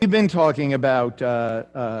We've been talking about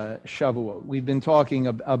Shavuot. We've been talking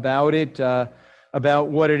about it, about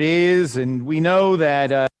what it is, and we know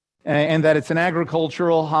that, and that it's an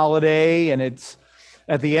agricultural holiday, and it's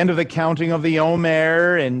at the end of the counting of the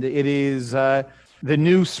Omer, and it is the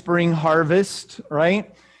new spring harvest,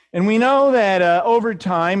 right? And we know that over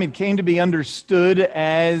time it came to be understood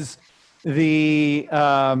as the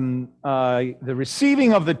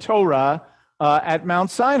receiving of the Torah at Mount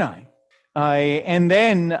Sinai. And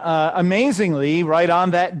then, amazingly, right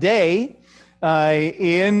on that day,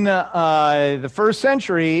 in the first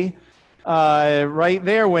century, right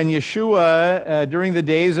there when Yeshua, during the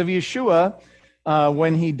days of Yeshua,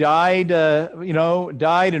 when he died,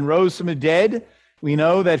 died and rose from the dead, we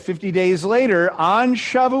know that 50 days later, on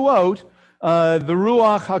Shavuot, the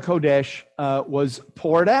Ruach HaKodesh was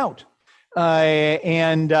poured out.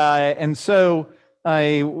 And so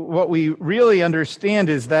what we really understand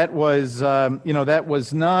is that was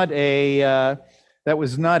not a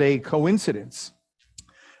coincidence.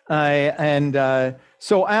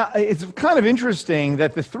 So it's kind of interesting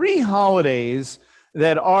that the three holidays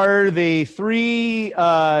that are the three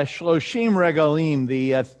Shloshim Regalim,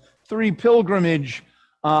 the three pilgrimage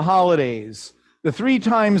holidays, the 3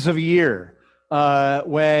 times of year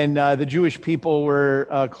when the Jewish people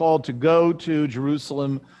were called to go to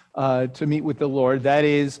Jerusalem to meet with the Lord. That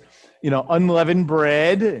is, unleavened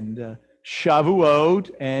bread and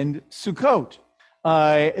Shavuot and Sukkot.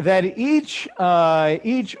 That each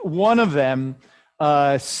one of them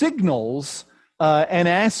signals an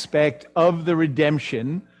aspect of the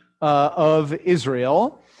redemption of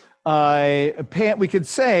Israel. We could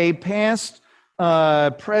say past,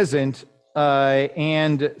 present,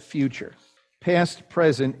 and future. Past,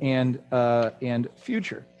 present, and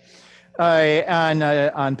future.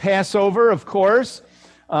 On Passover, of course,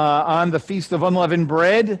 on the Feast of Unleavened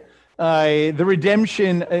Bread, the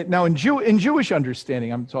redemption. Now, in Jewish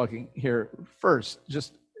understanding, I'm talking here first,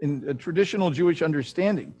 just in a traditional Jewish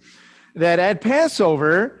understanding, that at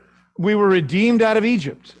Passover we were redeemed out of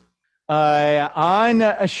Egypt. On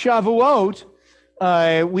a Shavuot,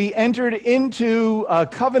 we entered into a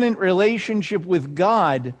covenant relationship with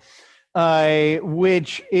God,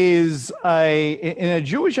 which is, in a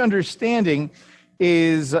Jewish understanding,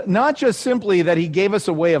 is not just simply that he gave us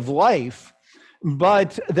a way of life,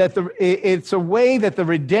 but that it's a way that the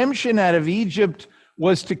redemption out of Egypt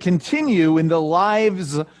was to continue in the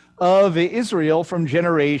lives of Israel from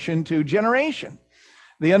generation to generation.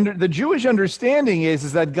 The Jewish understanding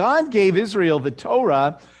is that God gave Israel the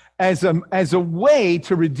Torah as a way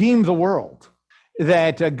to redeem the world,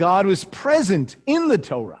 that God was present in the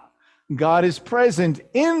Torah. God is present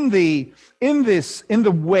in the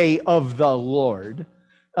way of the Lord,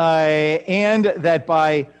 and that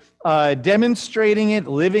by demonstrating it,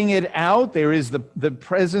 living it out, there is the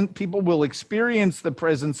present. People will experience the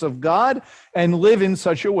presence of God and live in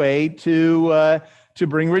such a way to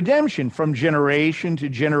bring redemption from generation to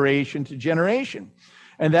generation to generation.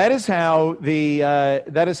 And that is how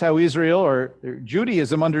Israel or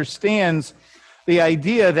Judaism understands the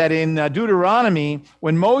idea that in Deuteronomy,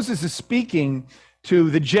 when Moses is speaking to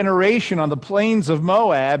the generation on the plains of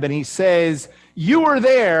Moab, and he says, "You were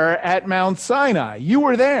there at Mount Sinai. You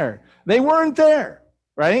were there." They weren't there,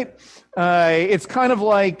 right? It's kind of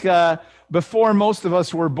like before most of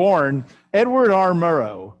us were born, Edward R.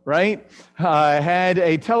 Murrow, right, had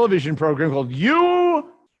a television program called "You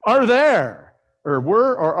Are There," or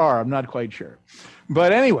were or are, I'm not quite sure.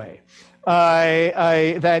 But anyway,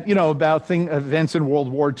 that, about events in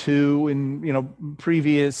World War II and,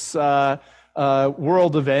 previous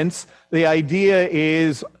world events. The idea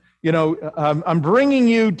is, I'm bringing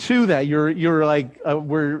you to that. You're like,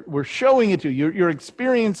 we're showing it to you. You're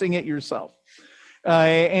experiencing it yourself.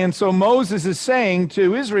 And so Moses is saying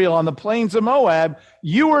to Israel on the plains of Moab,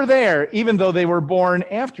 you were there, even though they were born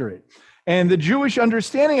after it. And the Jewish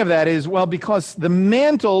understanding of that is, well, because the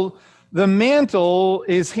mantle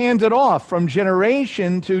is handed off from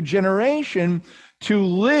generation to generation to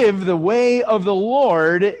live the way of the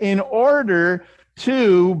Lord in order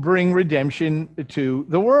to bring redemption to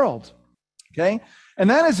the world. Okay? And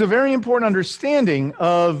that is a very important understanding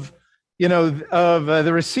of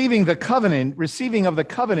the receiving of the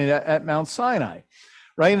covenant at Mount Sinai,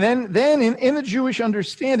 right? And then in the Jewish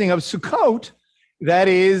understanding of Sukkot, that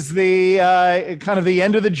is the kind of the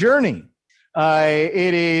end of the journey.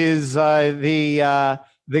 It is the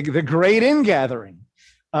great ingathering.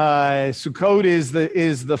 Sukkot is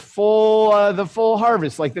the full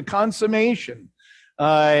harvest, like the consummation,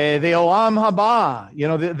 the Olam Haba,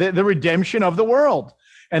 the redemption of the world.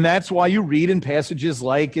 And that's why you read in passages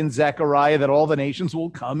like in Zechariah that all the nations will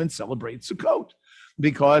come and celebrate Sukkot.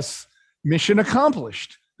 because mission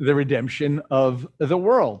accomplished, the redemption of the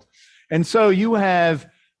world. And so you have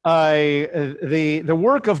the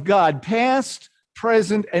work of God, past,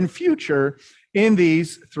 present, and future, in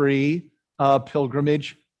these three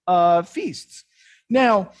pilgrimage feasts.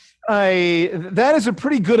 Now, that is a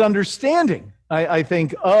pretty good understanding, I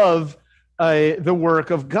think, of the work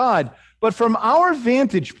of God. But from our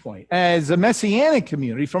vantage point, as a Messianic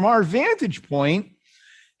community, from our vantage point,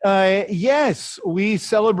 yes, we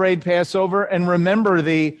celebrate Passover and remember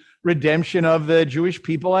the redemption of the Jewish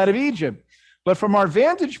people out of Egypt. But from our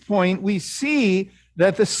vantage point, we see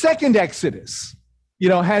that the second Exodus,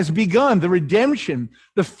 has begun, the redemption,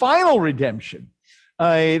 the final redemption,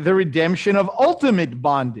 the redemption of ultimate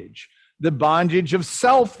bondage, the bondage of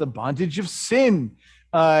self, the bondage of sin,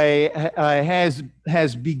 has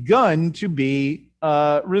begun to be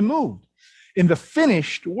removed in the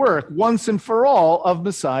finished work once and for all of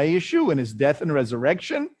Messiah Yeshua, in his death and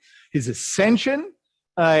resurrection, his ascension,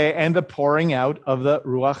 and the pouring out of the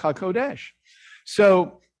Ruach HaKodesh.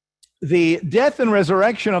 So the death and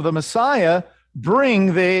resurrection of the Messiah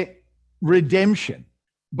bring the redemption.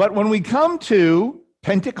 But when we come to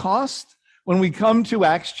Pentecost, when we come to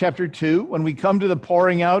Acts chapter 2, when we come to the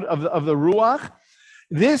pouring out of the Ruach,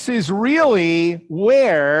 this is really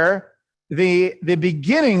where the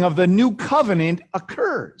beginning of the new covenant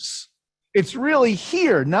occurs. It's really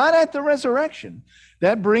here, not at the resurrection.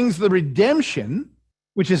 That brings the redemption,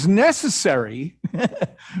 which is necessary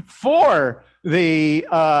for the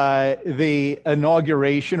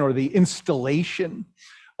inauguration or the installation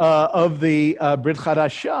of the Brit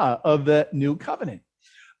Chadashah, of the new covenant.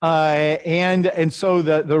 And so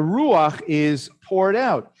the Ruach is poured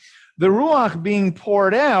out. The Ruach being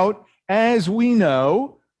poured out, as we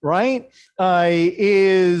know, right,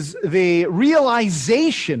 is the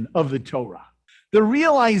realization of the Torah, the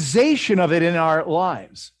realization of it in our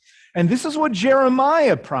lives. And this is what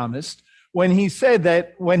Jeremiah promised when he said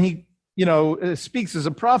that, when he, speaks as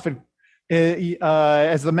a prophet,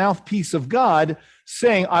 as the mouthpiece of God,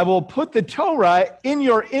 saying, I will put the Torah in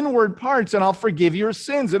your inward parts and I'll forgive your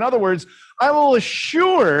sins. In other words, I will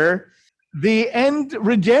assure the end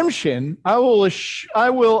redemption. I will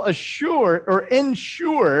assure or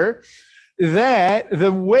ensure that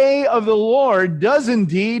the way of the Lord does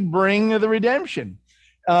indeed bring the redemption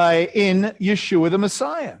in Yeshua the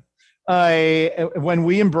Messiah. When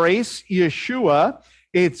we embrace Yeshua,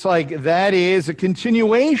 it's like that is a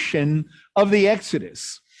continuation of the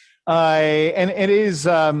Exodus. And it is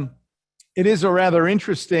a rather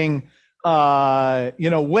interesting,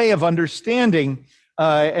 way of understanding,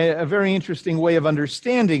 a very interesting way of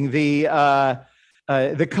understanding the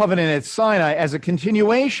covenant at Sinai as a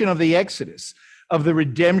continuation of the Exodus, of the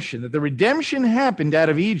redemption, that the redemption happened out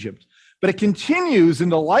of Egypt, but it continues in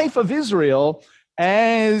the life of Israel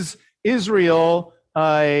as Israel,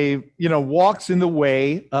 walks in the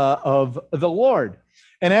way of the Lord.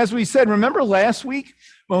 And as we said, remember last week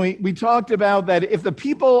when we talked about that if the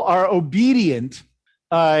people are obedient,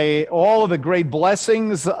 all of the great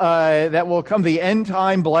blessings that will come, the end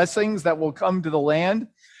time blessings that will come to the land.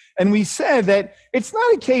 And we said that it's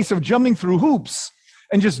not a case of jumping through hoops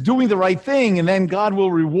and just doing the right thing and then God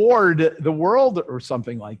will reward the world or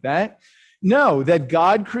something like that. No, that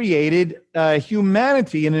God created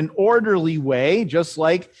humanity in an orderly way, just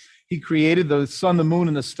like he created the sun, the moon,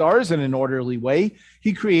 and the stars in an orderly way.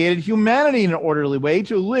 He created humanity in an orderly way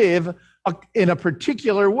to live in a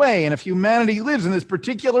particular way. And if humanity lives in this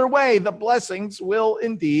particular way, the blessings will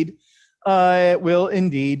indeed come.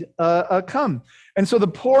 And so the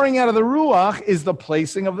pouring out of the Ruach is the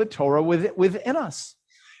placing of the Torah within us.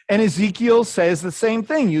 And Ezekiel says the same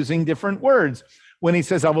thing using different words when he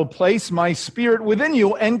says, I will place my spirit within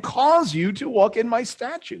you and cause you to walk in my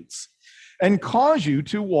statutes and cause you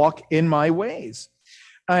to walk in my ways.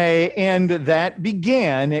 And that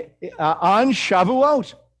began on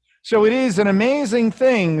Shavuot. So it is an amazing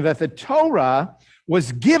thing that the Torah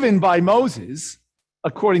was given by Moses,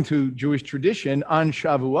 according to Jewish tradition, on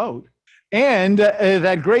Shavuot, and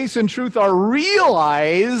that grace and truth are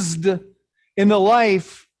realized in the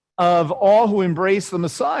life of all who embrace the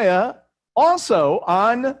Messiah also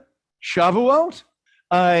on Shavuot.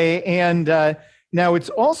 Now it's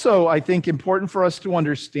also, I think, important for us to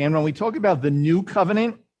understand when we talk about the new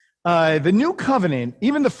covenant,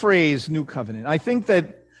 even the phrase new covenant, I think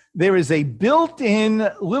that there is a built-in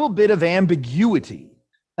little bit of ambiguity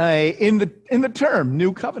in the term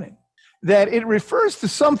new covenant, that it refers to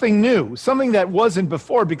something new, something that wasn't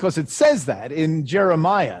before, because it says that in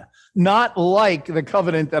Jeremiah, not like the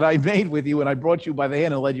covenant that I made with you when I brought you by the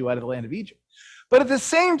hand and led you out of the land of Egypt. But at the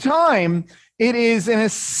same time, it is in a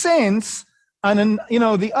sense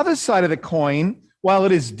the other side of the coin, while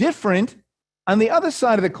it is different, on the other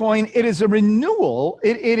side of the coin, it is a renewal.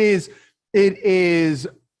 It is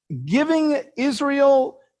giving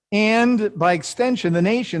Israel and by extension the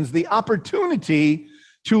nations the opportunity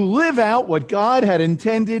to live out what God had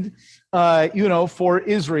intended, for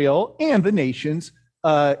Israel and the nations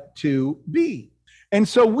to be. And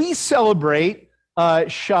so we celebrate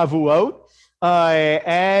Shavuot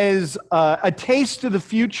as a taste of the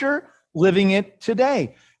future, living it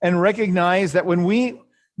today, and recognize that when we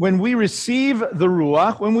receive the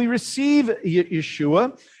Ruach, when we receive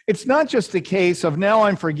Yeshua, it's not just a case of now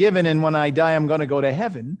I'm forgiven and when I die I'm going to go to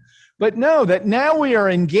heaven, but no, that now we are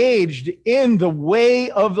engaged in the way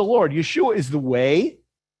of the Lord. Yeshua is the way,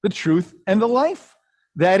 the truth, and the life.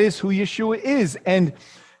 That is who Yeshua is. And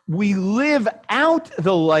we live out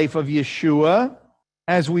the life of Yeshua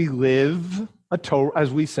as we live a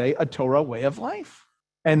Torah way of life.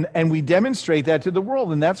 And we demonstrate that to the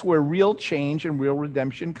world. And that's where real change and real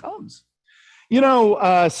redemption comes.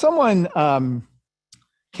 Someone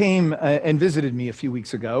came and visited me a few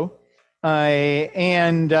weeks ago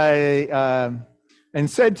and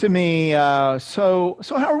said to me, so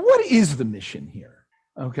Howard, what is the mission here?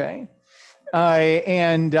 Okay.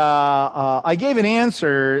 I gave an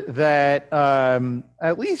answer that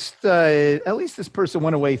at least this person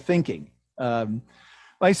went away thinking.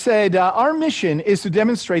 I said, our mission is to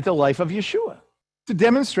demonstrate the life of Yeshua, to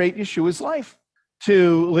demonstrate Yeshua's life,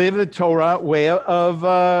 to live the Torah way of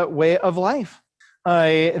life.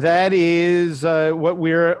 That is what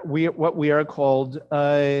we are called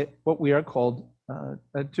to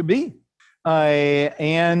be. I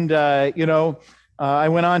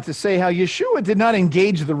went on to say how Yeshua did not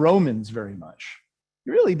engage the Romans very much.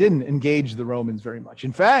 He really didn't engage the Romans very much.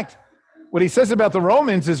 In fact, what he says about the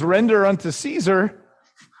Romans is render unto Caesar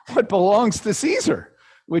what belongs to Caesar,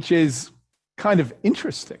 which is kind of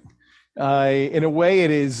interesting. In a way,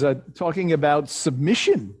 it is talking about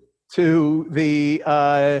submission to the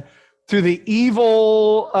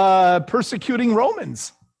evil persecuting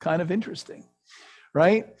Romans. Kind of interesting,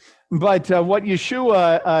 right? But what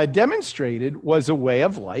Yeshua demonstrated was a way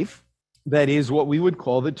of life that is what we would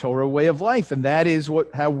call the Torah way of life, and that is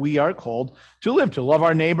how we are called to live, to love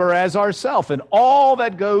our neighbor as ourselves, and all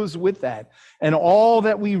that goes with that, and all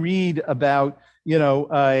that we read about,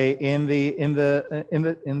 in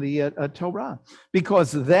the Torah,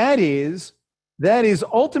 because that is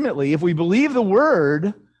ultimately, if we believe the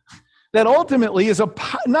word, that ultimately is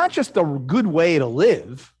not just a good way to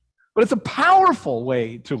live, but it's a powerful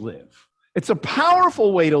way to live. It's a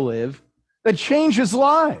powerful way to live that changes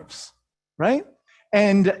lives, right?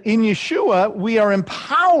 And in Yeshua, we are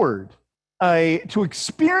empowered to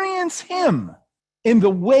experience him in the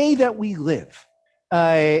way that we live.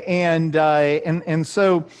 And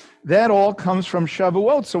so that all comes from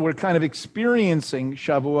Shavuot. So we're kind of experiencing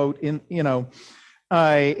Shavuot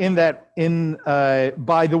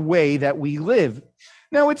by the way that we live.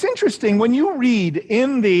 Now, it's interesting when you read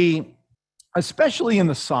especially in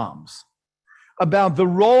the Psalms, about the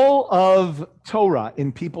role of Torah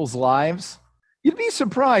in people's lives, you'd be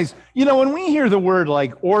surprised. When we hear the word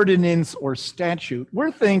like ordinance or statute,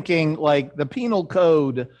 we're thinking like the penal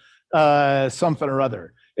code, something or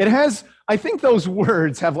other. I think those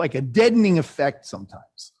words have like a deadening effect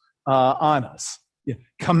sometimes on us. Yeah.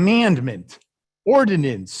 Commandment,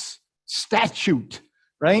 ordinance, statute,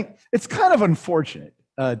 right? It's kind of unfortunate.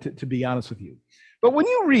 To be honest with you. But when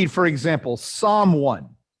you read, for example, Psalm 1,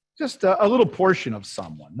 just a little portion of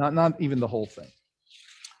Psalm 1, not even the whole thing.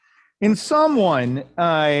 In Psalm 1,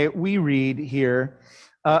 we read here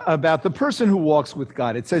about the person who walks with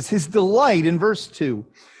God. It says, his delight, in verse 2,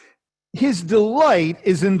 his delight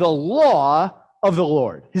is in the law of the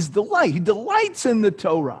Lord. His delight, he delights in the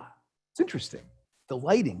Torah. It's interesting,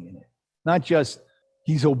 delighting in it, not just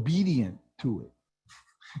he's obedient to it.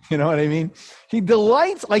 You know what I mean? He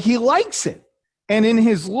delights, like he likes it. And in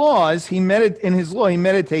his laws, he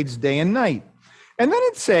meditates day and night. And then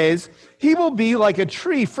it says, he will be like a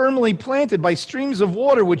tree firmly planted by streams of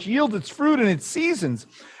water, which yield its fruit in its seasons.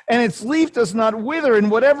 And its leaf does not wither, and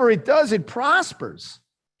whatever it does, it prospers.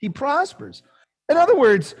 He prospers. In other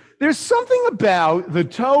words, there's something about the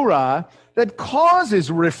Torah that causes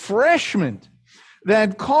refreshment,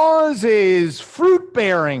 that causes fruit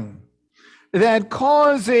bearing, that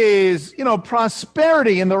causes,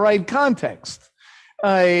 prosperity in the right context.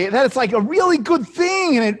 That it's like a really good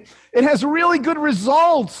thing, and it has really good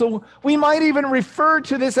results. So we might even refer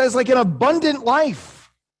to this as like an abundant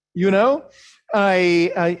life,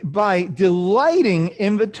 by delighting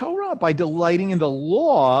in the Torah, by delighting in the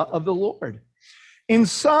law of the Lord. In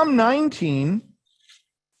Psalm 19,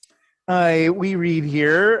 we read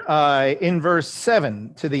here in verse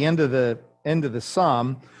 7 to the end of the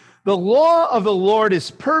psalm, the law of the Lord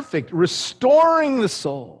is perfect, restoring the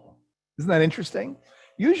soul. Isn't that interesting?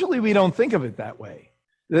 Usually we don't think of it that way.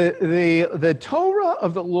 The Torah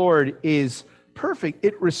of the Lord is perfect.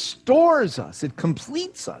 It restores us. It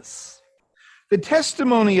completes us. The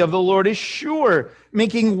testimony of the Lord is sure,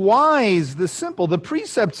 making wise the simple. The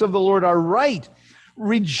precepts of the Lord are right,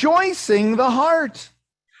 rejoicing the heart.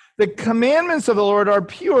 The commandments of the Lord are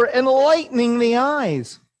pure, enlightening the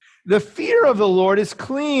eyes. The fear of the Lord is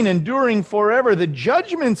clean, enduring forever. The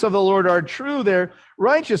judgments of the Lord are true. They're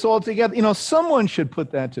righteous altogether. You know, someone should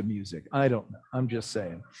put that to music. I don't know. I'm just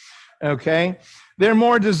saying. Okay? They're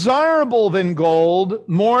more desirable than gold,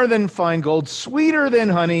 more than fine gold, sweeter than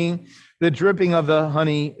honey, the dripping of the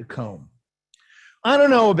honeycomb. I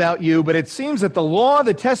don't know about you, but it seems that the law,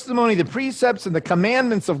 the testimony, the precepts, and the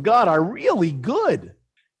commandments of God are really good.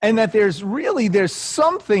 And that there's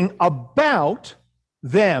something about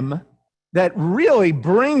them that really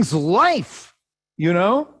brings life, you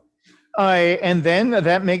know? And then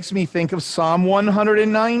that makes me think of Psalm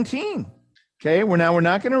 119. Okay, we're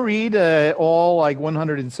not going to read all like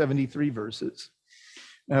 173 verses,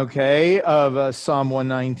 okay, of Psalm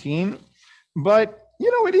 119. But, you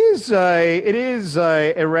know, it is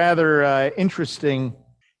a rather interesting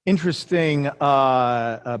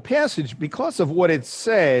passage because of what it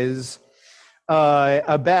says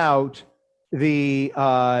about the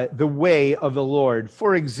way of the Lord.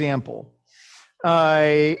 For example,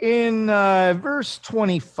 in verse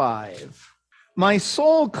 25, my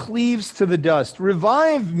soul cleaves to the dust.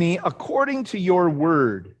 Revive me according to your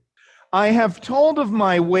word. I have told of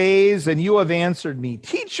my ways, and you have answered me.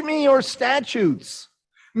 Teach me your statutes.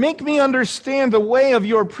 Make me understand the way of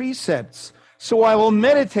your precepts, so I will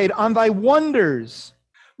meditate on thy wonders.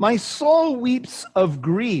 My soul weeps of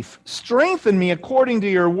grief. Strengthen me according to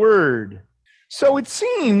your word. So it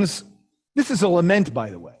seems, this is a lament, by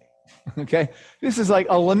the way. Okay? This is like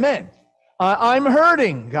a lament. I'm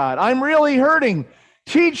hurting, God. I'm really hurting.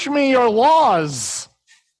 Teach me your laws.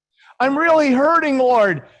 I'm really hurting,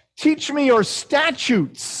 Lord. Teach me your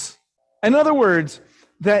statutes. In other words,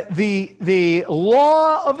 that the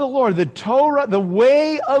law of the Lord, the Torah, the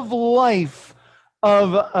way of life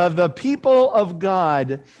of the people of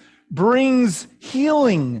God brings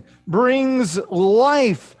healing, brings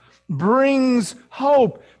life, brings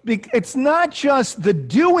hope. It's not just the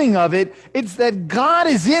doing of it, it's that God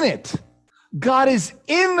is in it. God is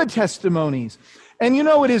in the testimonies. And you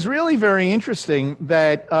know, it is really very interesting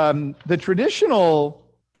that the traditional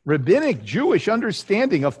rabbinic Jewish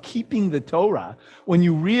understanding of keeping the Torah, when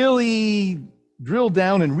you really drill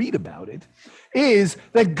down and read about it, is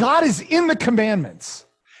that God is in the commandments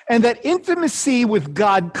and that intimacy with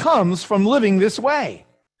God comes from living this way.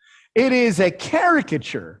 It is a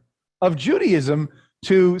caricature of Judaism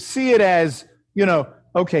to see it as, you know,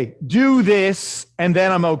 okay, do this and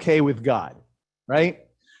then I'm okay with God, right?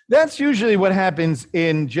 That's usually what happens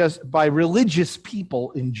in just by religious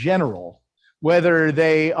people in general, whether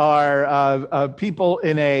they are people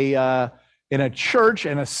in a church,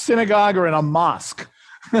 in a synagogue, or in a mosque,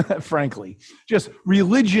 frankly, just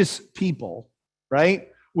religious people, right?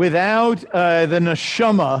 Without the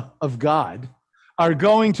neshama of God, are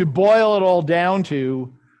going to boil it all down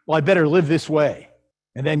to, well, I better live this way,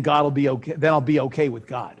 and then God will be okay. Then I'll be okay with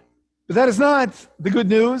God. But that is not the good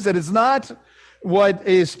news. That is not what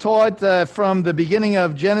is taught from the beginning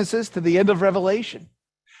of Genesis to the end of Revelation.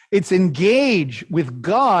 It's engage with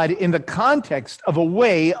God in the context of a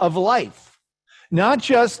way of life. Not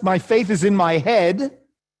just my faith is in my head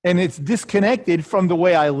and it's disconnected from the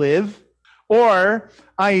way I live, or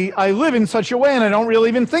I live in such a way and I don't really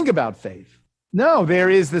even think about faith. No, there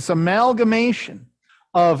is this amalgamation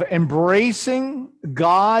of embracing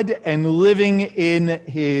God and living in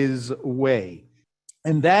his way.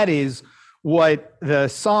 And that is what the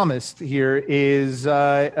psalmist here is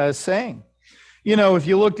saying. You know, if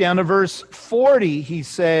you look down to verse 40, he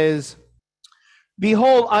says,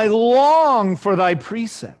 behold, I long for thy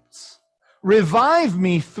precepts. Revive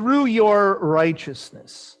me through your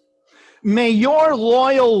righteousness. May your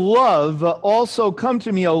loyal love also come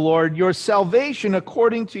to me, O Lord, your salvation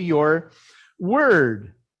according to your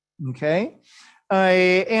word. Okay?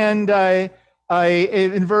 In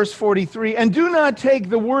verse 43, and do not take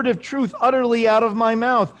the word of truth utterly out of my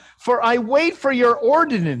mouth, for I wait for your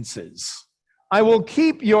ordinances. I will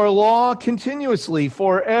keep your law continuously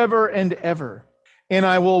forever and ever, and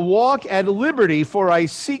I will walk at liberty, for I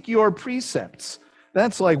seek your precepts.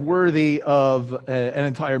 That's like worthy of an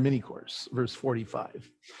entire mini course, verse 45.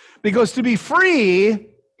 Because to be free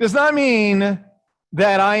does not mean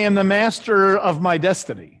that I am the master of my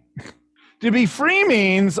destiny. To be free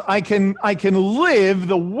means I can live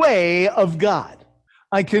the way of God.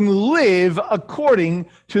 I can live according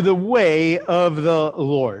to the way of the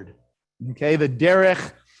Lord. Okay, the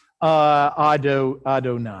derech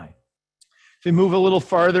Adonai. If we move a little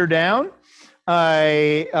farther down,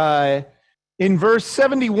 in verse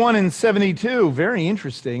 71 and 72, very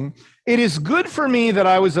interesting. It is good for me that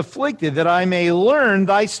I was afflicted, that I may learn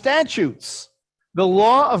thy statutes. The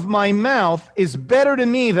law of my mouth is better to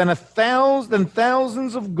me than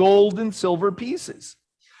thousands of gold and silver pieces.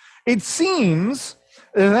 It seems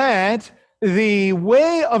that the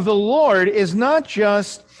way of the Lord is not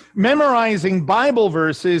just memorizing Bible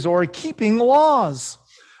verses or keeping laws,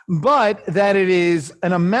 but that it is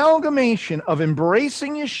an amalgamation of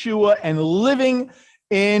embracing Yeshua and living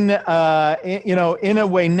in a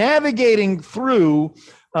way, navigating through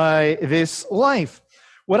this life.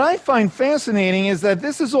 What I find fascinating is that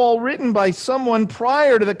this is all written by someone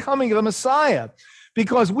prior to the coming of the Messiah,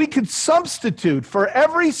 because we could substitute for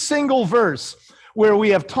every single verse where we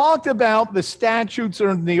have talked about the statutes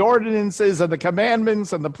and the ordinances and the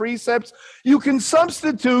commandments and the precepts. You can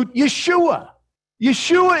substitute Yeshua.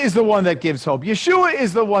 Yeshua is the one that gives hope. Yeshua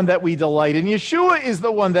is the one that we delight in. Yeshua is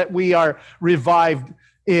the one that we are revived.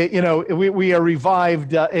 We are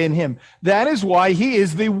revived in him. That is why he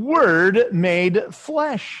is the Word made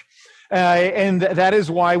flesh, and that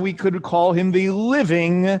is why we could call him the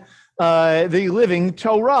living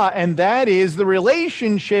Torah, and that is the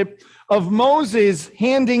relationship of Moses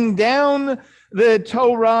handing down the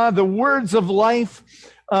Torah, the words of life,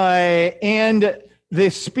 and the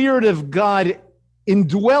Spirit of God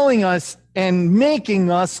indwelling us and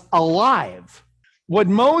making us alive. What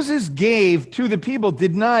Moses gave to the people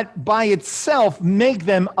did not by itself make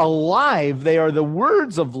them alive. They are the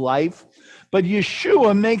words of life, but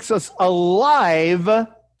Yeshua makes us alive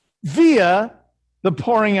via the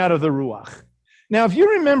pouring out of the Ruach. Now, if you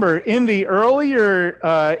remember in the earlier,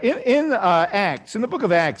 Acts, in the book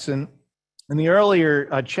of Acts, in the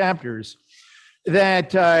earlier chapters,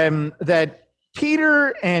 that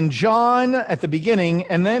Peter and John at the beginning,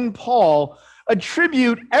 and then Paul,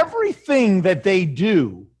 attribute everything that they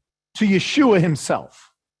do to Yeshua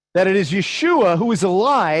himself. That it is Yeshua who is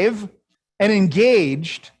alive and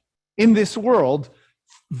engaged in this world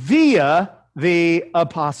via the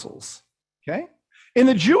apostles. Okay? In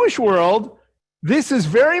the Jewish world, this is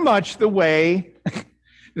very much the way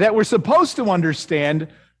that we're supposed to understand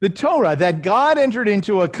the Torah, that God entered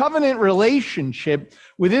into a covenant relationship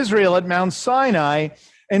with Israel at Mount Sinai,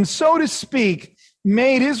 and so to speak,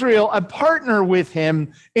 made Israel a partner with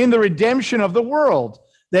him in the redemption of the world.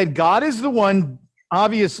 That God is the one,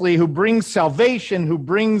 obviously, who brings salvation, who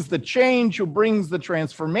brings the change, who brings the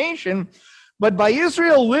transformation. But by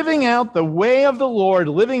Israel living out the way of the Lord,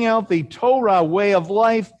 living out the Torah way of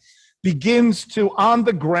life, begins to, on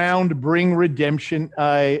the ground, bring redemption,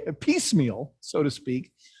 piecemeal, so to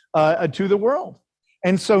speak, to the world.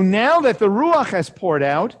 And so now that the Ruach has poured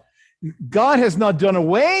out, God has not done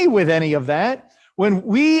away with any of that. When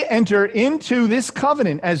we enter into this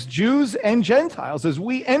covenant as Jews and Gentiles, as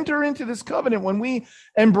we enter into this covenant, when we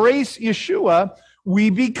embrace Yeshua, we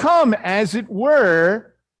become, as it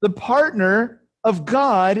were, the partner of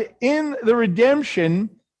God in the redemption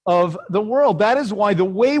of the world. That is why the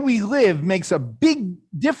way we live makes a big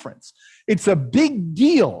difference. It's a big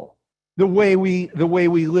deal, the way we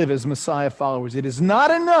live as Messiah followers. It is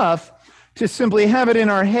not enough to simply have it in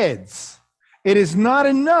our heads. It is not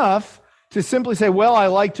enough to simply say, well, I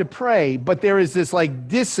like to pray, but there is this like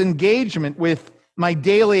disengagement with my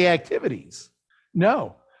daily activities.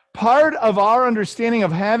 No. Part of our understanding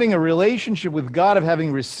of having a relationship with God, of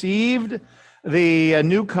having received the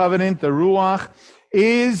new covenant, the Ruach,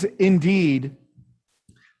 is indeed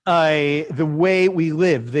the way we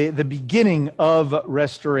live, the beginning of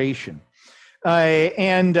restoration.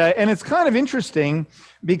 And it's kind of interesting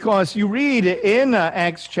because you read in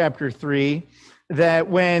Acts chapter 3 that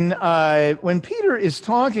when Peter is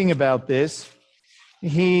talking about this,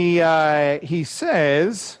 he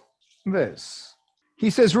says this. He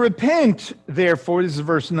says, repent, therefore, this is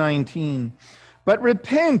verse 19, but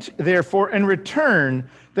repent, therefore, and return,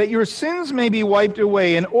 that your sins may be wiped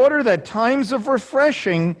away, in order that times of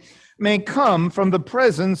refreshing may come from the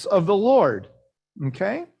presence of the Lord.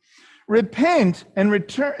 Okay? Repent and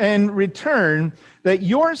return, that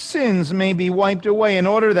your sins may be wiped away, in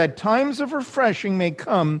order that times of refreshing may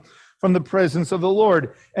come from the presence of the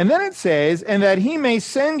Lord. And then it says, and that he may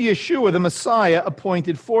send Yeshua, the Messiah,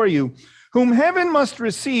 appointed for you, whom heaven must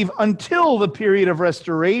receive until the period of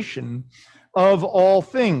restoration of all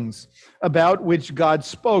things, about which God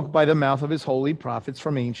spoke by the mouth of his holy prophets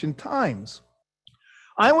from ancient times.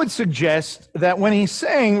 I would suggest that when he's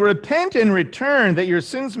saying, repent and return that your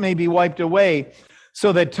sins may be wiped away,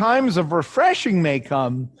 so that times of refreshing may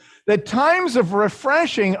come, that times of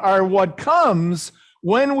refreshing are what comes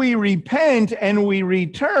when we repent and we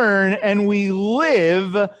return and we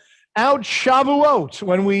live out Shavuot,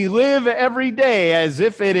 when we live every day as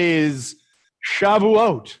if it is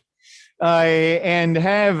Shavuot, and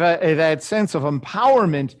have that sense of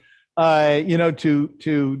empowerment,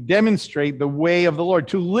 to demonstrate the way of the Lord,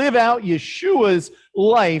 to live out Yeshua's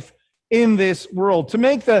life in this world, to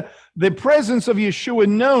make the presence of Yeshua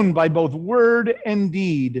known by both word and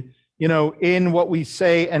deed, in what we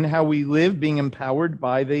say and how we live, being empowered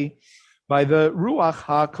by the Ruach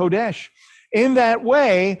HaKodesh. In that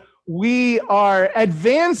way, we are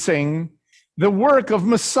advancing the work of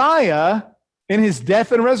Messiah in his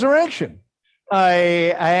death and resurrection.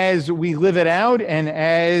 As we live it out, and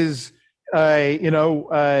as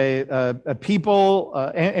people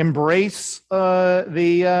embrace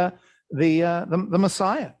the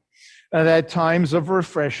Messiah, that times of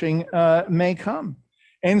refreshing may come.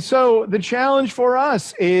 And so the challenge for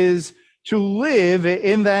us is to live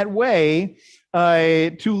in that way,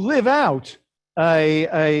 to live out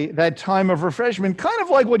that time of refreshment, kind of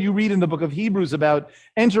like what you read in the book of Hebrews about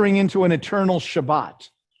entering into an eternal Shabbat.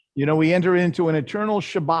 We enter into an eternal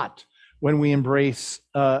Shabbat when we embrace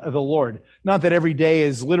the Lord. Not that every day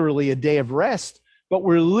is literally a day of rest, but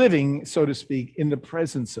we're living, so to speak, in the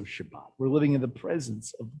presence of Shabbat. We're living in the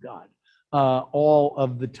presence of God all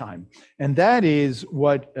of the time. And that is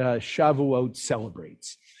what Shavuot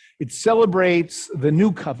celebrates. It celebrates the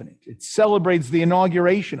new covenant. It celebrates the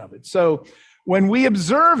inauguration of it. So when we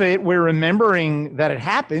observe it, we're remembering that it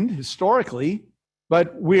happened historically,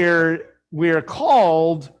 but we're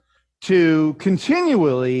called to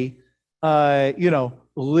continually, live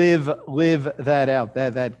that out,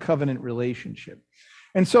 that covenant relationship.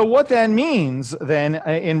 And so what that means then,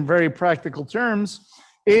 in very practical terms,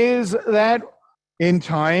 is that in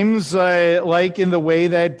times like in the way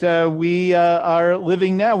that we are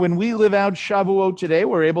living now, when we live out Shavuot today,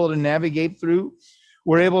 we're able to navigate through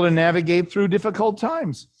difficult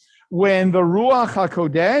times. When the Ruach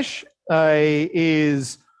HaKodesh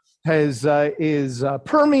is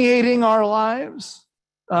permeating our lives,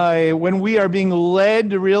 when we are being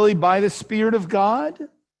led really by the Spirit of God,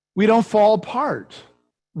 we don't fall apart.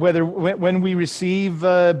 Whether when we receive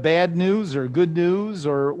bad news or good news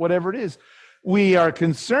or whatever it is, we are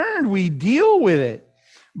concerned, we deal with it,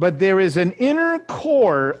 but there is an inner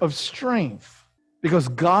core of strength because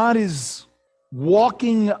God is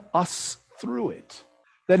walking us through it,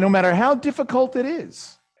 that no matter how difficult it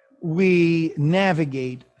is, we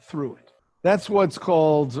navigate through it. That's what's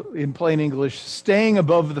called, in plain English, staying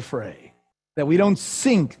above the fray, that we don't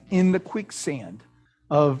sink in the quicksand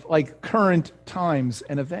of like current times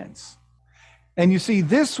and events. And you see,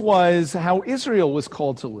 this was how Israel was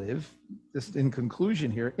called to live, just in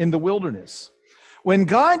conclusion here, in the wilderness. When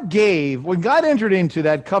God entered into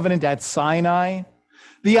that covenant at Sinai,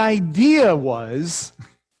 the idea was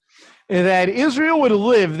that Israel would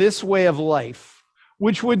live this way of life,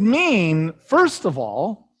 which would mean, first of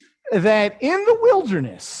all, that in the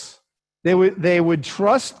wilderness, they would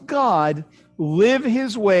trust God, live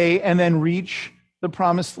his way, and then reach the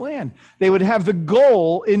promised land. They would have the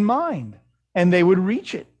goal in mind, and they would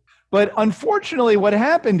reach it. But unfortunately, what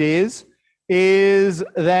happened is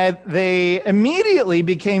that they immediately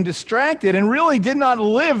became distracted and really did not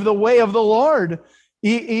live the way of the Lord.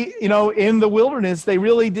 In the wilderness, they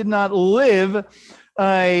really did not live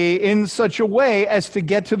in such a way as to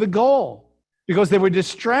get to the goal because they were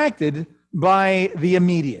distracted by the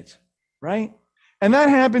immediate, right? And that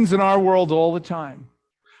happens in our world all the time.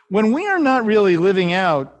 When we are not really living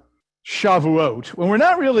out Shavuot, when we're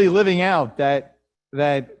not really living out that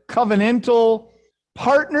covenantal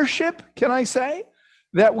partnership, can I say,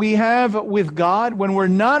 that we have with God, when we're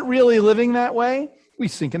not really living that way, we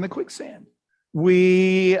sink in the quicksand.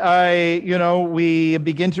 We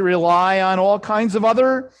begin to rely on all kinds of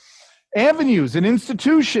other avenues and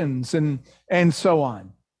institutions and so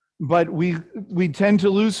on. But we tend to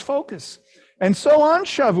lose focus. And so on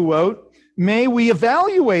Shavuot, may we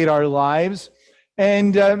evaluate our lives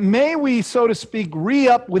and may we, so to speak,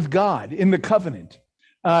 re-up with God in the covenant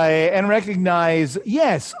and recognize,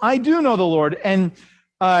 yes, I do know the Lord, and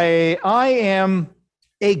I am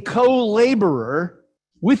a co-laborer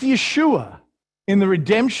with Yeshua in the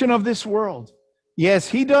redemption of this world. Yes,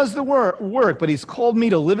 he does the work, but he's called me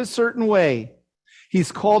to live a certain way.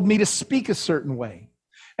 He's called me to speak a certain way.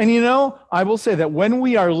 And I will say that when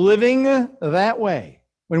we are living that way,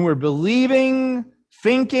 when we're believing,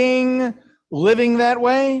 thinking, living that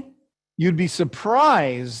way, you'd be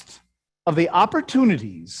surprised of the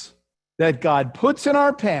opportunities that God puts in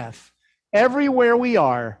our path everywhere we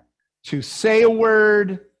are to say a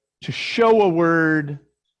word, to show a word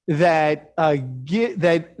that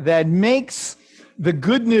that makes the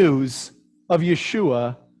good news of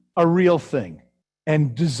Yeshua a real thing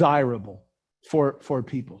and desirable for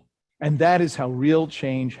people. And that is how real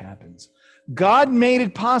change happens. God made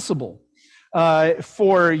it possible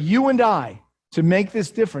for you and I to make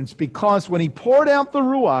this difference, because when he poured out the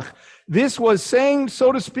Ruach, this was saying,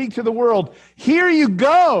 so to speak, to the world, here you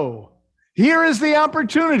go. Here is the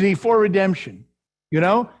opportunity for redemption.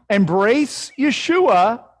 Embrace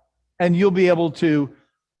Yeshua, and you'll be able to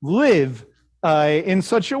live in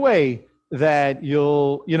such a way that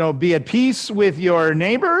you'll, be at peace with your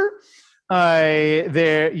neighbor.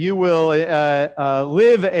 You will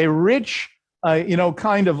live a rich,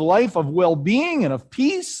 kind of life of well-being and of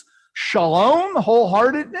peace, shalom,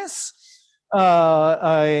 wholeheartedness,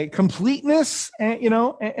 completeness,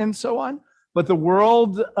 and so on. But the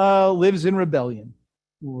world lives in rebellion.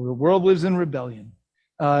 The world lives in rebellion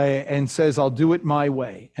and says, I'll do it my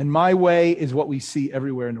way. And my way is what we see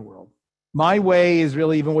everywhere in the world. My way is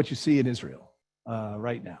really even what you see in Israel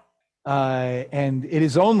right now. And it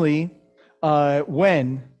is only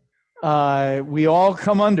when we all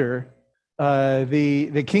come under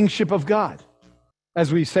the kingship of God,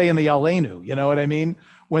 as we say in the Aleinu, you know what I mean?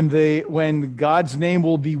 When God's name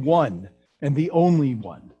will be one and the only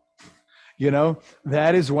one,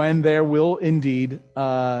 that is when there will indeed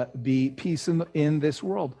be peace in this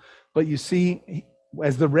world. But you see,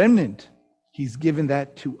 as the remnant, he's given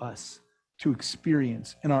that to us to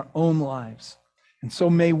experience in our own lives. And so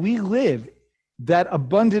may we live that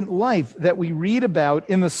abundant life that we read about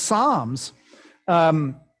in the Psalms.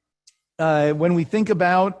 When we think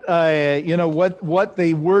about, what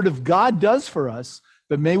the Word of God does for us,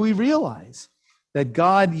 but may we realize that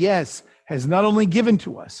God, yes, has not only given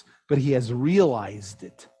to us, but he has realized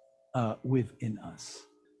it within us.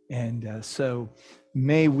 And so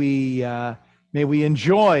may we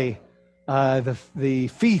enjoy the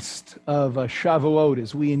feast of Shavuot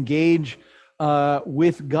as we engage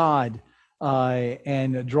with God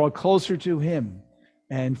and draw closer to him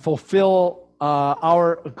and fulfill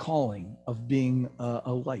our calling of being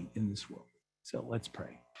a light in this world. So let's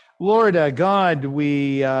pray. Lord God,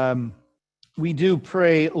 we do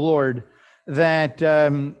pray, Lord, that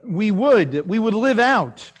we would live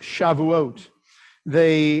out Shavuot,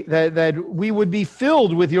 that we would be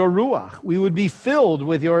filled with your Ruach, we would be filled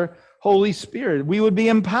with your Holy Spirit, we would be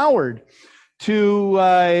empowered to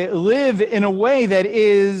live in a way that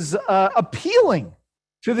is appealing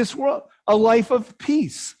to this world, a life of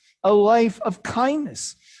peace, a life of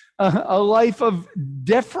kindness, a life of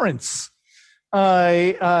deference,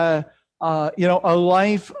 a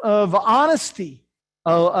life of honesty,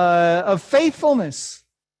 of faithfulness,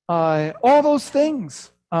 all those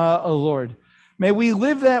things, Lord. May we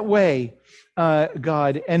live that way,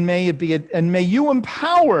 God, and may you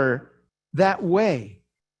empower that way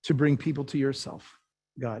to bring people to yourself,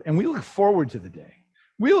 God. And we look forward to the day.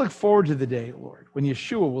 We look forward to the day, Lord, when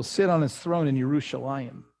Yeshua will sit on his throne in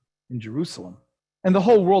Yerushalayim, in Jerusalem, and the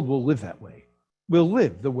whole world will live that way. We'll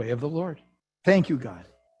live the way of the Lord. Thank you, God,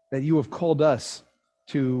 that you have called us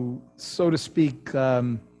to, so to speak, plow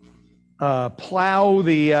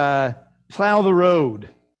the road,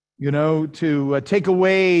 to take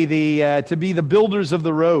away to be the builders of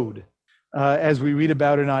the road, as we read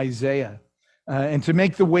about in Isaiah, and to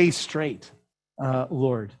make the way straight,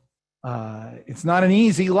 Lord. It's not an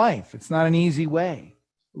easy life. It's not an easy way,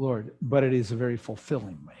 Lord, but it is a very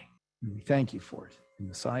fulfilling way. And we thank you for it in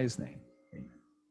Messiah's name.